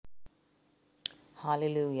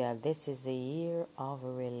Hallelujah. This is the year of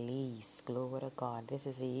release. Glory to God. This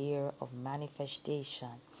is the year of manifestation.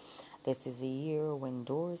 This is the year when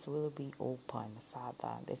doors will be open,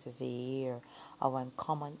 Father. This is the year of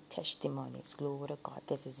uncommon testimonies. Glory to God.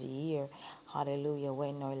 This is the year, hallelujah,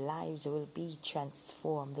 when our lives will be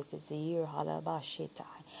transformed. This is the year, hallelujah,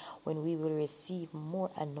 when we will receive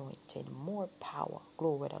more anointing, more power.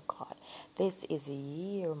 Glory to God. This is a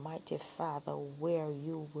year, mighty Father, where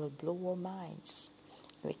you will blow our minds.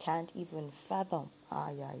 We can't even fathom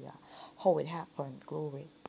how it happened. Glory.